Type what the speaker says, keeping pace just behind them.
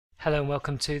Hello and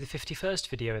welcome to the 51st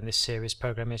video in this series,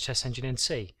 Programming a Chess Engine in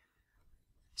C.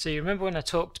 So you remember when I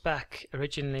talked back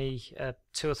originally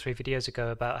 2 or 3 videos ago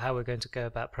about how we're going to go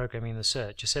about programming the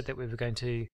search. I said that we were going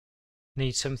to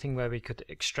need something where we could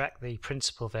extract the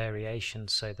principal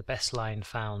variations, so the best line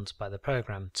found by the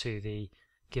program, to the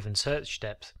given search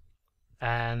depth.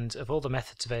 And of all the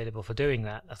methods available for doing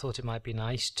that, I thought it might be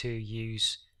nice to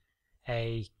use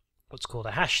what's called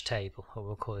a hash table, or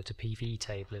we'll call it a PV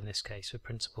table in this case, a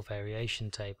principal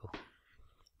variation table,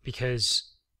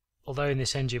 because although in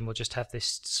this engine we'll just have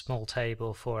this small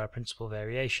table for our principal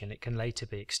variation, it can later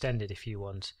be extended if you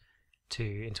want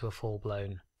into a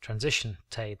full-blown transition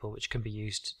table which can be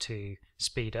used to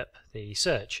speed up the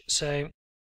search. So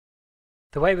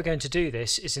the way we're going to do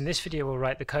this is, in this video we'll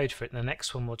write the code for it, and the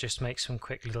next one we'll just make some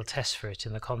quick little tests for it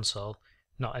in the console.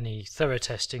 Not any thorough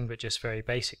testing, but just very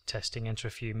basic testing, enter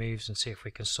a few moves and see if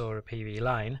we can store a PV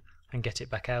line and get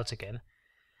it back out again.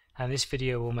 And this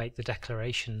video will make the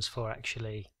declarations for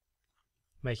actually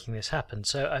making this happen.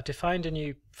 So I've defined a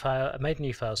new file, made a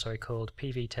new file, called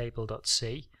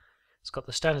pvtable.c. It's got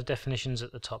the standard definitions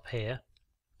at the top here,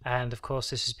 and of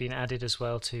course this has been added as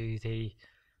well to the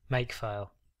make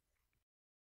file.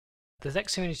 The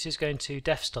next thing we need to do is go into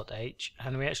defs.h,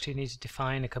 and we actually need to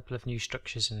define a couple of new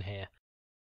structures in here.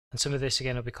 And some of this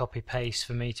again will be copy-paste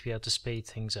for me to be able to speed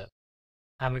things up.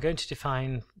 And we're going to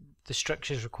define the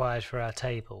structures required for our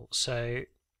table. So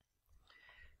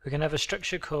we're going to have a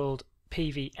structure called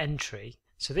PV entry.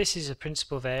 So this is a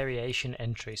principal variation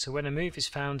entry. So when a move is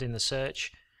found in the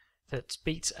search that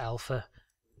beats alpha,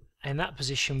 in that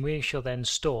position we shall then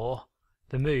store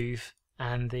the move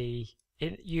and the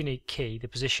unique key, the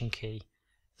position key,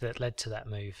 that led to that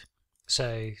move.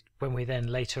 So when we then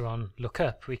later on look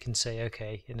up, we can say,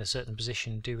 okay, in a certain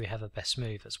position, do we have a best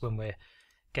move? That's when we're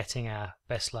getting our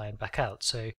best line back out.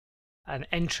 So an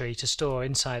entry to store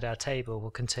inside our table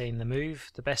will contain the move,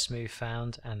 the best move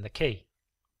found, and the key.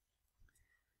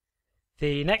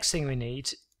 The next thing we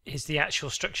need is the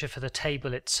actual structure for the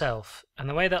table itself. And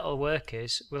the way that will work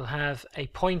is we'll have a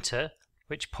pointer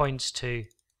which points to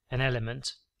an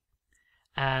element,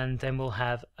 and then we'll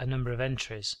have a number of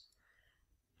entries.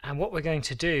 And what we're going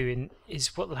to do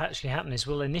is what will actually happen is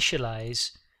we'll initialize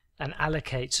and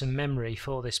allocate some memory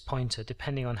for this pointer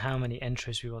depending on how many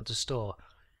entries we want to store.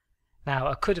 Now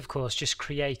I could of course just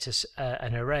create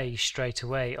an array straight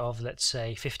away of, let's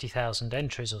say, 50,000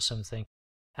 entries or something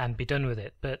and be done with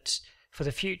it, but for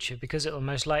the future, because it will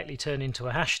most likely turn into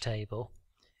a hash table,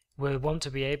 we'll want to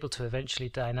be able to eventually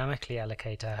dynamically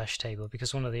allocate our hash table,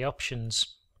 because one of the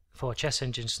options for chess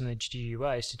engines in the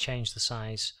GUI is to change the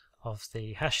size of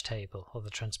the hash table or the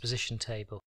transposition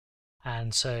table,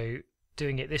 and so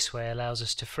doing it this way allows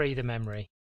us to free the memory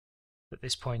that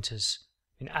this pointer's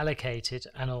been allocated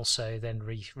and also then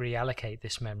reallocate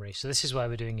this memory. So this is why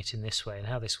we're doing it in this way, and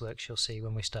how this works you'll see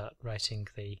when we start writing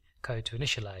the code to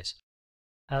initialize.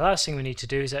 Now the last thing we need to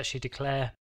do is actually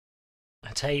declare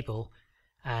a table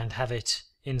and have it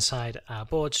inside our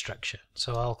board structure.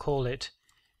 So I'll call it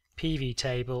PV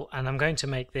table, and I'm going to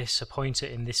make this a pointer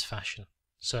in this fashion.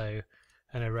 So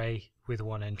an array with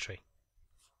one entry.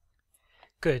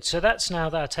 Good, so that's now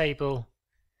our table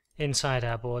inside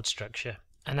our board structure.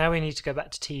 And now we need to go back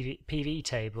to PV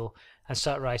table and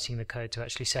start writing the code to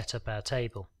actually set up our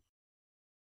table.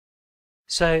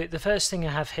 So the first thing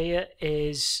I have here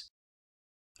is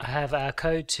I have our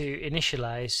code to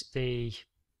initialize the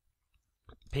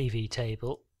PV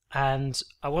table, and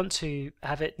I want to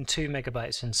have it in 2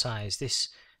 megabytes in size. This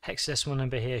hexadecimal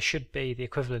number here should be the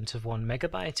equivalent of 1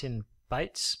 megabyte in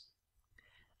bytes,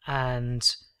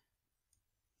 and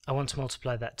I want to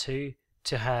multiply that to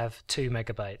have 2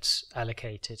 megabytes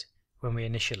allocated when we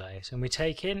initialize. And we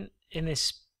take in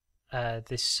this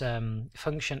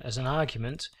function as an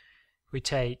argument, we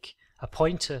take a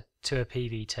pointer to a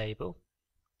PV table.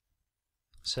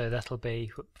 So that'll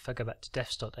be, if I go back to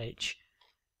defs.h,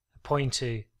 a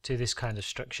pointer to this kind of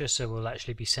structure, so we'll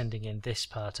actually be sending in this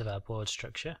part of our board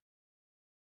structure.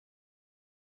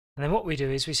 And then what we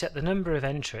do is we set the number of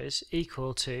entries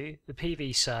equal to the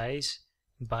PV size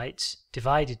in bytes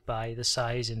divided by the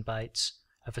size in bytes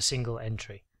of a single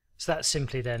entry. So that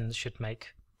simply then should make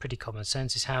pretty common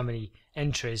sense, is how many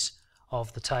entries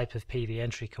of the type of PV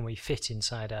entry can we fit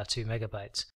inside our 2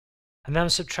 megabytes. And then I'm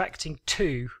subtracting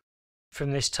 2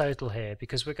 from this total here,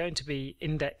 because we're going to be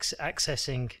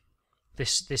accessing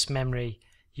this memory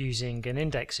using an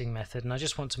indexing method, and I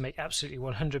just want to make absolutely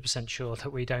 100% sure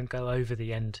that we don't go over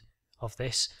the end of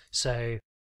this, so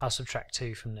I'll subtract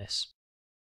 2 from this.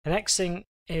 The next thing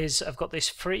is I've got this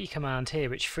free command here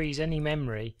which frees any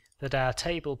memory that our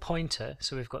table pointer,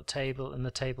 so we've got table and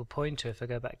the table pointer, if I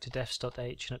go back to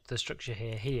defs.h and up to the structure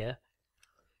here,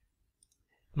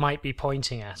 might be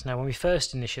pointing at. Now when we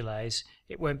first initialize,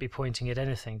 it won't be pointing at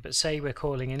anything, but say we're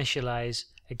calling initialize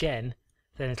again,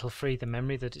 then it'll free the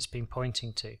memory that it's been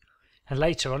pointing to. And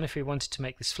later on, if we wanted to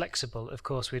make this flexible, of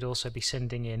course we'd also be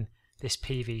sending in this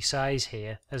PV size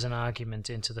here as an argument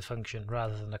into the function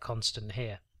rather than a constant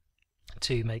here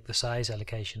to make the size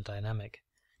allocation dynamic.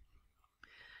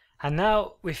 And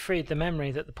now we've freed the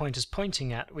memory that the pointer's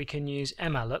pointing at, we can use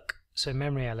malloc, so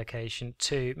memory allocation,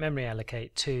 to memory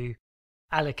allocate to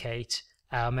allocate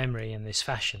our memory in this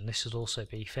fashion. This would also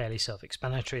be fairly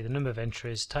self-explanatory, the number of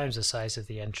entries times the size of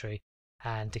the entry,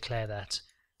 and declare that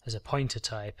as a pointer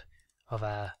type of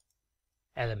our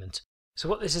element. So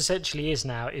what this essentially is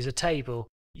now is a table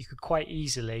you could quite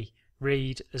easily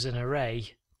read as an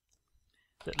array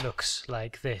that looks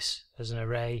like this, as an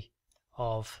array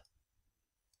of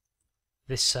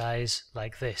this size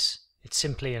like this. It's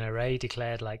simply an array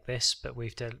declared like this, but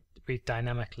we've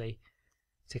dynamically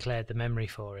declared the memory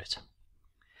for it.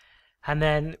 And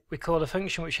then we call a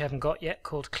function which we haven't got yet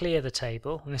called clear the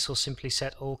table, and this will simply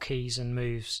set all keys and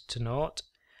moves to naught.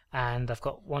 And I've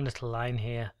got one little line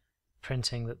here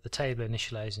printing that the table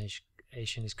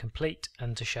initialization is complete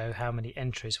and to show how many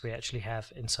entries we actually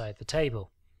have inside the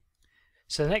table.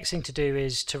 So the next thing to do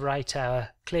is to write our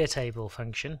clear table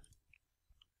function,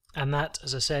 and that,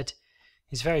 as I said,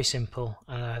 is very simple,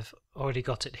 and I've already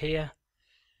got it here.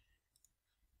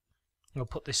 We'll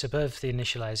put this above the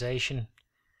initialization.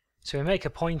 So we make a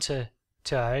pointer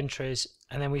to our entries,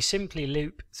 and then we simply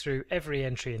loop through every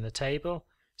entry in the table.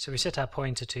 So we set our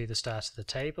pointer to the start of the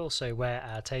table, so where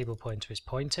our table pointer is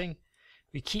pointing.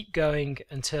 We keep going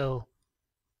until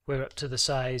we're up to the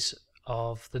size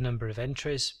of the number of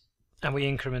entries, and we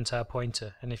increment our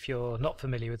pointer. And if you're not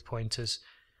familiar with pointers,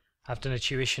 I've done a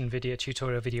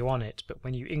tutorial video on it, but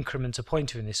when you increment a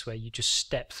pointer in this way, you just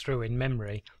step through in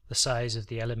memory the size of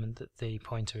the element that the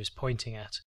pointer is pointing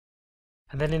at.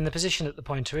 And then in the position that the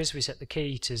pointer is, we set the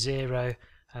key to 0,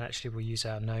 and actually we'll use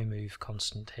our noMove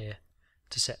constant here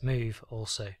to set move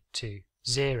also to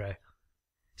 0.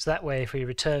 So that way, if we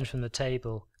return from the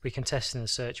table, we can test in the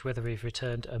search whether we've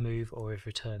returned a move or we've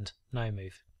returned no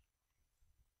move.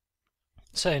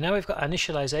 So now we've got our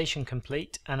initialization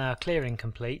complete and our clearing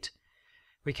complete,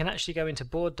 we can actually go into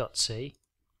board.c,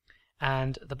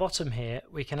 and at the bottom here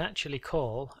we can actually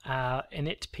call our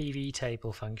init Pv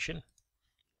Table function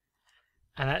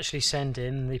and actually send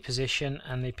in the position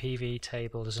and the Pv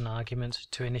table as an argument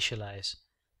to initialize.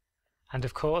 And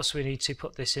of course we need to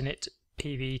put this init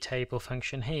Pv Table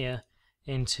function here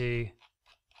into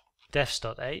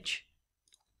defs.h,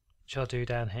 which I'll do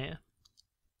down here.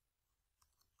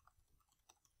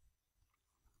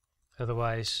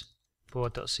 Otherwise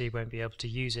board.c won't be able to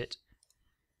use it.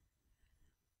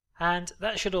 And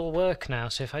that should all work now.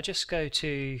 So if I just go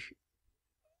to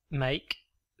make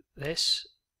this,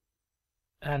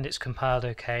 and it's compiled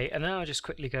okay, and now I'll just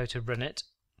quickly go to run it,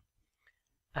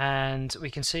 and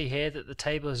we can see here that the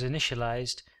table is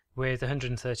initialized with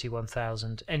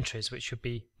 131,000 entries, which should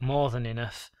be more than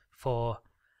enough for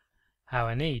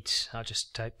our needs. I'll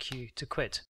just type Q to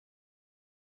quit.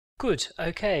 Good,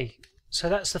 okay, so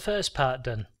that's the first part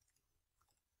done.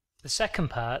 The second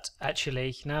part,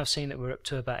 actually, now I've seen that we're up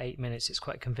to about 8 minutes, it's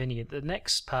quite convenient. The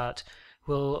next part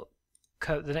the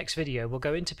next video will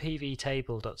go into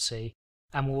pvtable.c,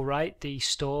 and we'll write the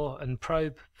store and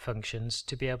probe functions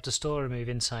to be able to store a move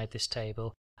inside this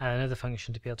table, and another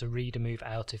function to be able to read a move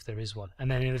out if there is one.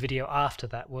 And then in the video after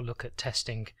that we'll look at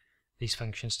testing these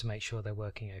functions to make sure they're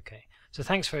working okay. So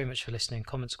thanks very much for listening.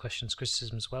 Comments, questions,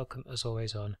 criticisms welcome as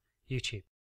always on YouTube.